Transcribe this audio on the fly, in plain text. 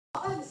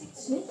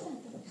Tu es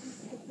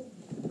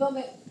bon,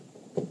 ben.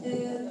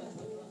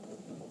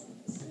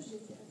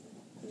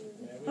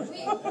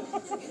 Oui.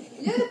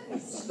 Là,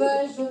 je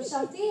vais vous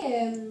chanter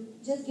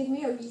Just Give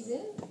Me a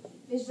Reason.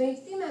 Mais je vais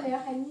inviter ma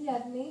meilleure amie à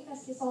venir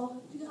parce que son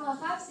plus grand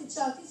rêve, c'est de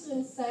chanter sur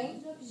une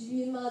scène. Là, puis je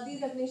lui ai demandé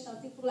de venir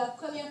chanter pour la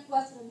première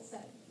fois sur une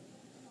scène.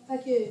 Fait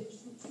que je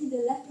vous prie de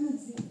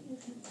l'applaudir.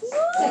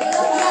 C'est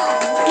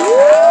Laurianne.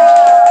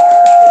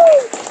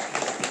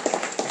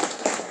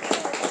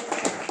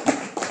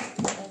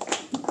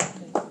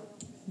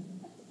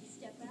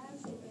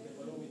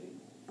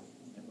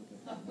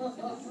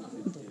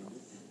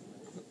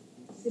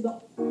 C'est bon.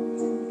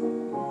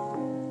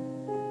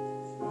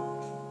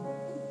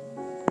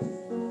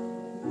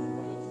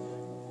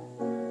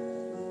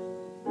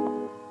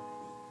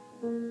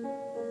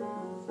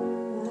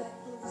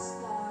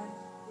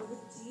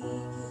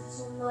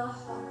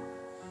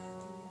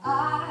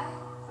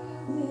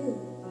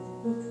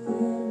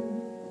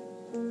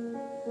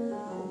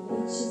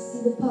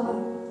 The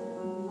part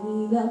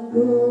leave out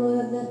more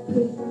of that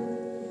pretty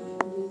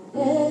with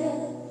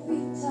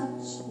every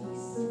touch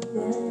makes it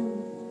then.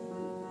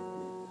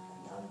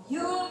 Now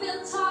you've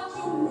been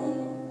talking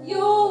and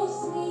you're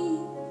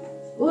sweet.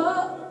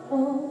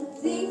 Whoa,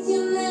 things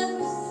you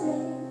never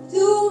say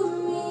to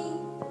me.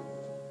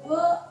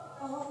 Whoa,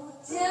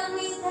 tell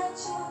me that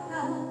you're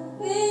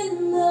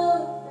having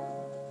love.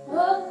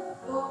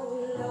 Oh,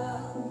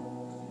 love.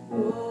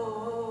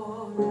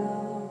 Oh,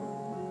 love.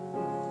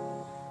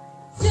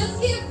 Just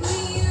give me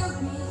a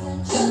reason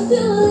just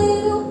to